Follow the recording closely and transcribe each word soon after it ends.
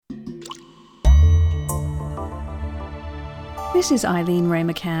This is Eileen Ray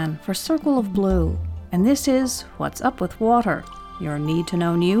McCann for Circle of Blue, and this is What's Up with Water, your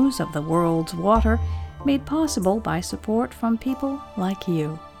need-to-know news of the world's water, made possible by support from people like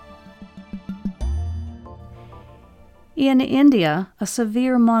you. In India, a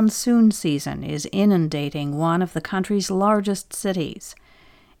severe monsoon season is inundating one of the country's largest cities.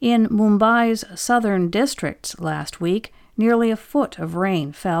 In Mumbai's southern districts last week, nearly a foot of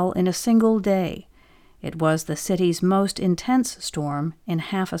rain fell in a single day. It was the city's most intense storm in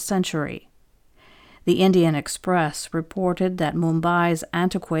half a century. The Indian Express reported that Mumbai's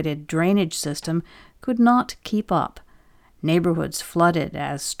antiquated drainage system could not keep up. Neighborhoods flooded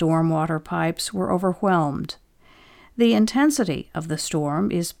as stormwater pipes were overwhelmed. The intensity of the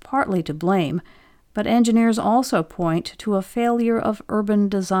storm is partly to blame, but engineers also point to a failure of urban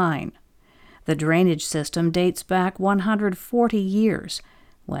design. The drainage system dates back 140 years,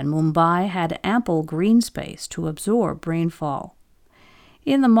 when Mumbai had ample green space to absorb rainfall.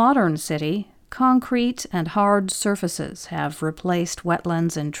 In the modern city, concrete and hard surfaces have replaced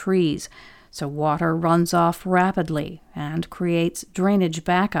wetlands and trees, so water runs off rapidly and creates drainage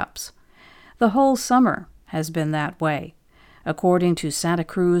backups. The whole summer has been that way. According to Santa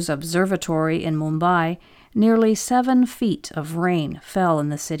Cruz Observatory in Mumbai, nearly 7 feet of rain fell in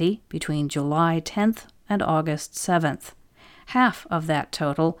the city between July 10th and August 7th. Half of that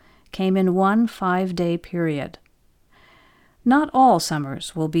total came in one 5-day period. Not all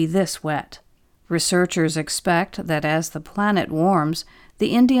summers will be this wet. Researchers expect that as the planet warms,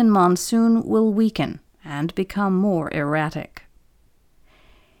 the Indian monsoon will weaken and become more erratic.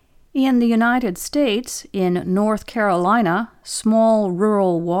 In the United States, in North Carolina, small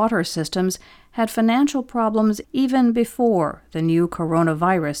rural water systems had financial problems even before the new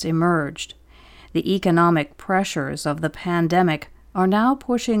coronavirus emerged. The economic pressures of the pandemic are now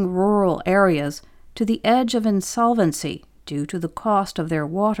pushing rural areas to the edge of insolvency due to the cost of their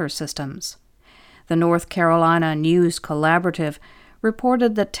water systems. The North Carolina News Collaborative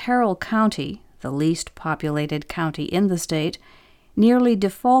reported that Terrell County, the least populated county in the state, nearly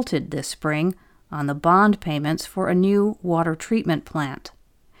defaulted this spring on the bond payments for a new water treatment plant.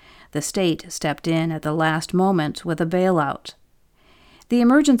 The state stepped in at the last moment with a bailout. The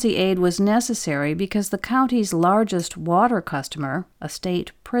emergency aid was necessary because the county's largest water customer, a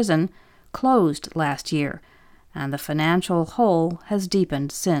state prison, closed last year, and the financial hole has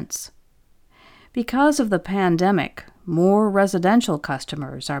deepened since. Because of the pandemic, more residential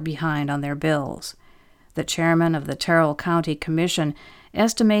customers are behind on their bills. The chairman of the Terrell County Commission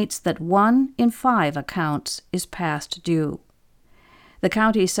estimates that 1 in 5 accounts is past due. The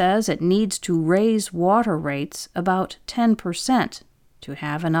county says it needs to raise water rates about 10% to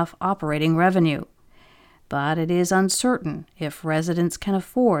have enough operating revenue, but it is uncertain if residents can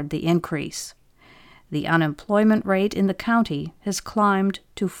afford the increase. The unemployment rate in the county has climbed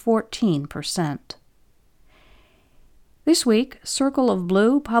to 14%. This week, Circle of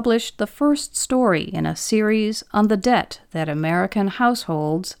Blue published the first story in a series on the debt that American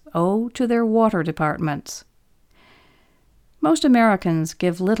households owe to their water departments. Most Americans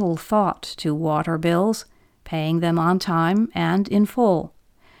give little thought to water bills, paying them on time and in full.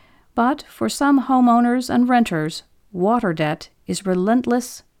 But for some homeowners and renters, water debt is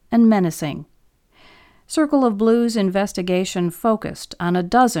relentless and menacing. Circle of Blue's investigation focused on a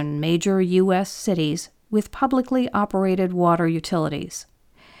dozen major U.S. cities with publicly operated water utilities.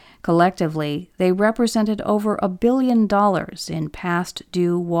 Collectively, they represented over $1 billion in past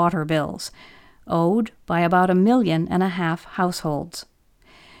due water bills, owed by about 1.5 million households.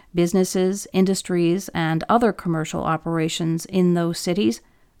 Businesses, industries, and other commercial operations in those cities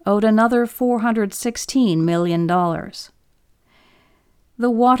owed another $416 million. The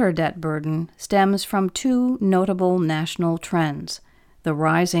water debt burden stems from 2 notable national trends: the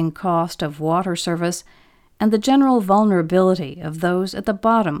rising cost of water service and the general vulnerability of those at the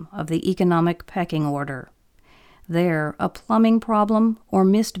bottom of the economic pecking order. There, a plumbing problem or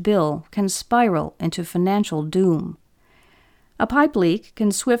missed bill can spiral into financial doom. A pipe leak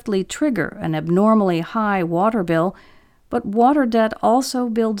can swiftly trigger an abnormally high water bill, but water debt also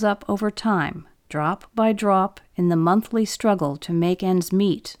builds up over time, drop by drop, in the monthly struggle to make ends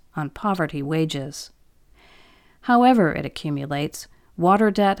meet on poverty wages. However it accumulates,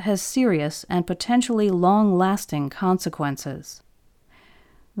 water debt has serious and potentially long-lasting consequences.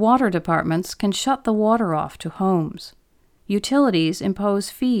 Water departments can shut the water off to homes. Utilities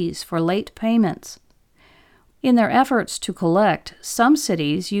impose fees for late payments. In their efforts to collect, some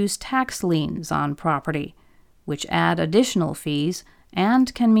cities use tax liens on property, which add additional fees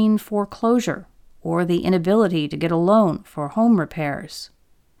and can mean foreclosure or the inability to get a loan for home repairs.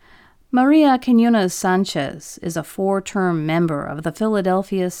 Maria Quiñones Sanchez is a 4-term member of the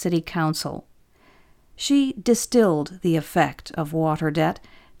Philadelphia City Council. She distilled the effect of water debt,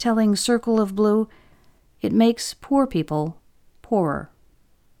 telling Circle of Blue, "It makes poor people poorer."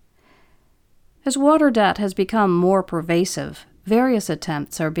 As water debt has become more pervasive, various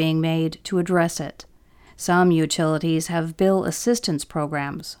attempts are being made to address it. Some utilities have bill assistance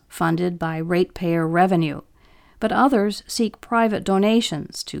programs funded by ratepayer revenue, but others seek private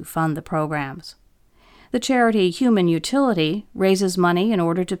donations to fund the programs. The charity Human Utility raises money in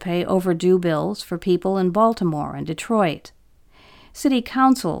order to pay overdue bills for people in Baltimore and Detroit. City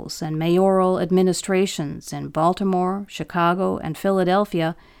councils and mayoral administrations in Baltimore, Chicago, and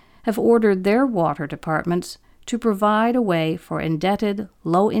Philadelphia have ordered their water departments to provide a way for indebted,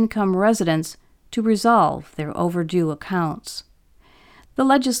 low-income residents to resolve their overdue accounts. The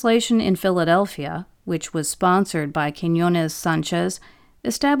legislation in Philadelphia, which was sponsored by Quiñones Sanchez,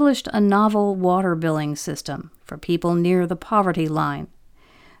 established a novel water billing system for people near the poverty line.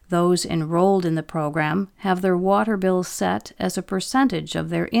 Those enrolled in the program have their water bills set as a percentage of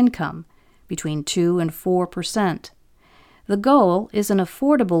their income, between 2 and 4%. The goal is an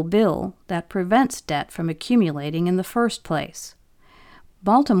affordable bill that prevents debt from accumulating in the first place.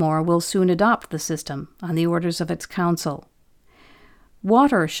 Baltimore will soon adopt the system on the orders of its council.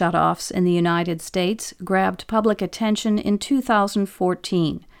 Water shutoffs in the United States grabbed public attention in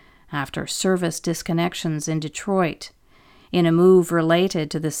 2014 after service disconnections in Detroit. In a move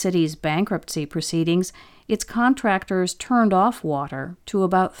related to the city's bankruptcy proceedings, its contractors turned off water to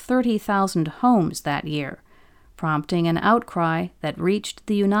about 30,000 homes that year, prompting an outcry that reached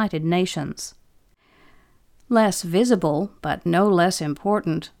the United Nations. Less visible, but no less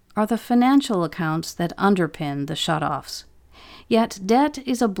important, are the financial accounts that underpin the shutoffs. Yet debt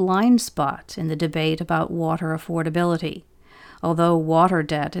is a blind spot in the debate about water affordability. Although water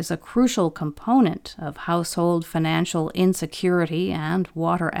debt is a crucial component of household financial insecurity and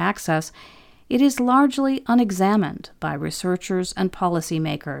water access, it is largely unexamined by researchers and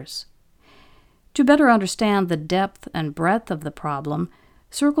policymakers. To better understand the depth and breadth of the problem,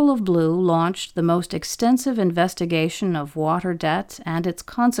 Circle of Blue launched the most extensive investigation of water debt and its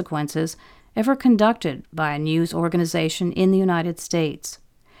consequences ever conducted by a news organization in the United States.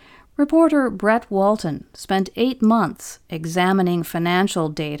 Reporter Brett Walton spent 8 months examining financial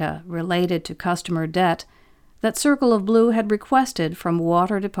data related to customer debt that Circle of Blue had requested from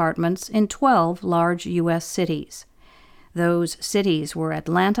water departments in 12 large U.S. cities. Those cities were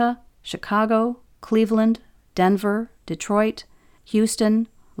Atlanta, Chicago, Cleveland, Denver, Detroit, Houston,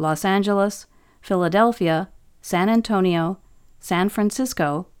 Los Angeles, Philadelphia, San Antonio, San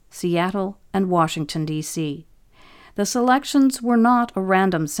Francisco, Seattle, and Washington, D.C. The selections were not a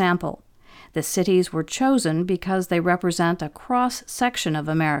random sample. The cities were chosen because they represent a cross-section of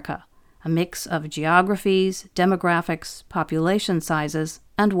America, a mix of geographies, demographics, population sizes,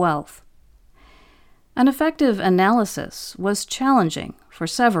 and wealth. An effective analysis was challenging for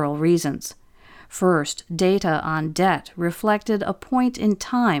several reasons. First, data on debt reflected a point in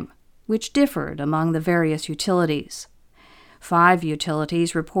time, which differed among the various utilities. 5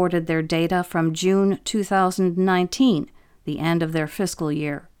 utilities reported their data from June 2019, the end of their fiscal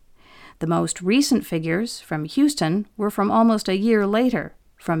year. The most recent figures from Houston were from almost a year later,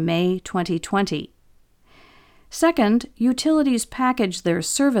 from May 2020. Second, utilities package their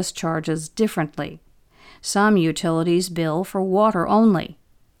service charges differently. Some utilities bill for water only.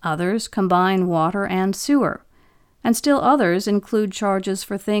 Others combine water and sewer, and still others include charges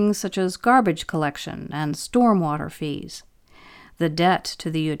for things such as garbage collection and stormwater fees. The debt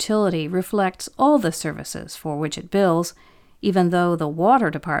to the utility reflects all the services for which it bills, even though the water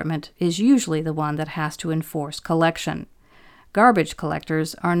department is usually the one that has to enforce collection. Garbage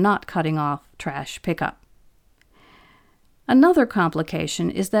collectors are not cutting off trash pickup. Another complication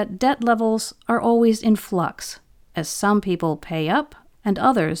is that debt levels are always in flux, as some people pay up and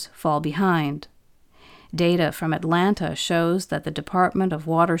others fall behind. Data from Atlanta shows that the Department of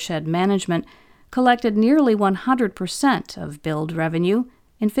Watershed Management collected nearly 100% of billed revenue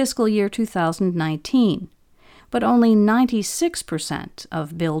in fiscal year 2019, but only 96%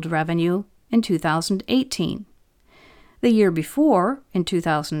 of billed revenue in 2018. The year before, in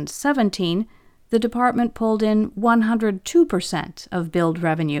 2017, the department pulled in 102% of billed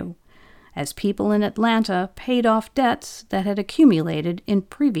revenue, as people in Atlanta paid off debts that had accumulated in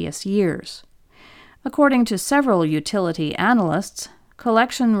previous years. According to several utility analysts,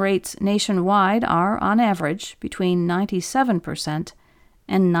 collection rates nationwide are, on average, between 97%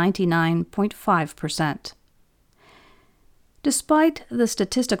 and 99.5%. Despite the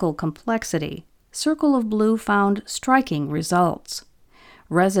statistical complexity, Circle of Blue found striking results.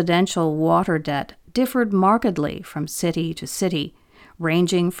 residential water debt differed markedly from city to city,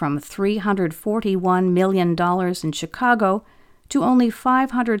 ranging from $341 million in Chicago to only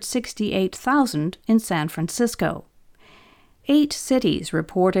 $568,000 in San Francisco. 8 cities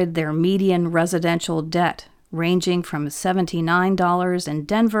reported their median residential debt ranging from $79 in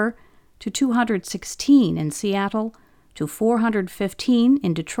Denver to $216 in Seattle to $415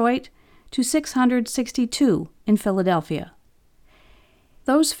 in Detroit to $662 in Philadelphia.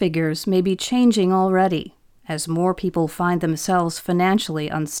 Those figures may be changing already as more people find themselves financially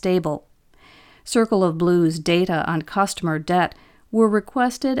unstable. Circle of Blue's data on customer debt were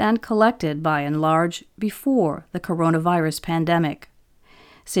requested and collected by and large before the coronavirus pandemic.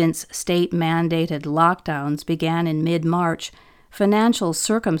 Since state-mandated lockdowns began in mid-March, financial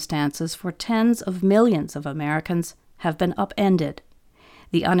circumstances for tens of millions of Americans have been upended.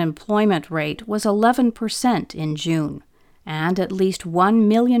 The unemployment rate was 11% in June, and at least 1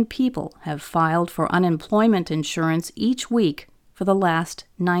 million people have filed for unemployment insurance each week for the last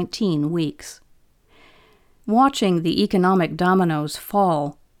 19 weeks. Watching the economic dominoes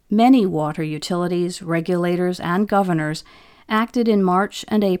fall, many water utilities, regulators, and governors acted in March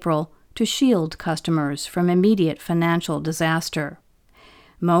and April to shield customers from immediate financial disaster.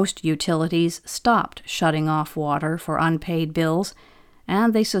 Most utilities stopped shutting off water for unpaid bills,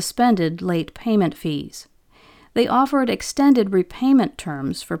 and they suspended late payment fees. They offered extended repayment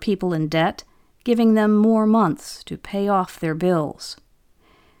terms for people in debt, giving them more months to pay off their bills.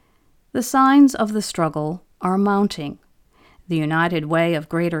 The signs of the struggle are mounting. The United Way of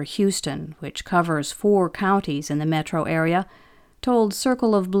Greater Houston, which covers 4 counties in the metro area, told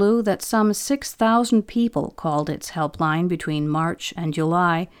Circle of Blue that some 6,000 people called its helpline between March and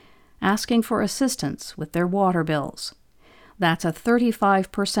July, asking for assistance with their water bills. That's a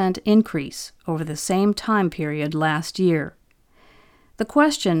 35% increase over the same time period last year. The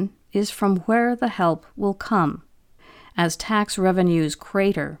question is from where the help will come. As tax revenues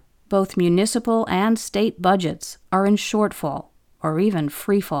crater, both municipal and state budgets are in shortfall or even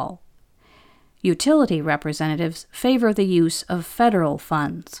freefall. Utility representatives favor the use of federal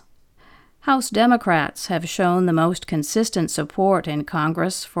funds. House Democrats have shown the most consistent support in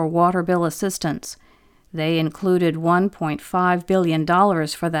Congress for water bill assistance. They included $1.5 billion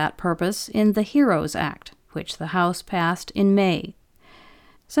for that purpose in the HEROES Act, which the House passed in May.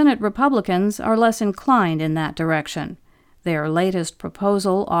 Senate Republicans are less inclined in that direction. Their latest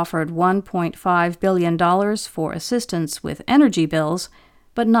proposal offered $1.5 billion for assistance with energy bills,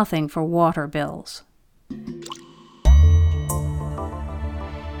 but nothing for water bills.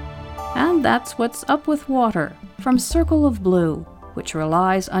 And that's what's up with water from Circle of Blue, which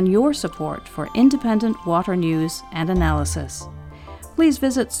relies on your support for independent water news and analysis. Please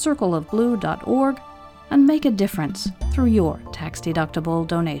visit circleofblue.org and make a difference through your tax-deductible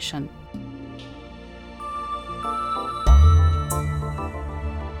donation.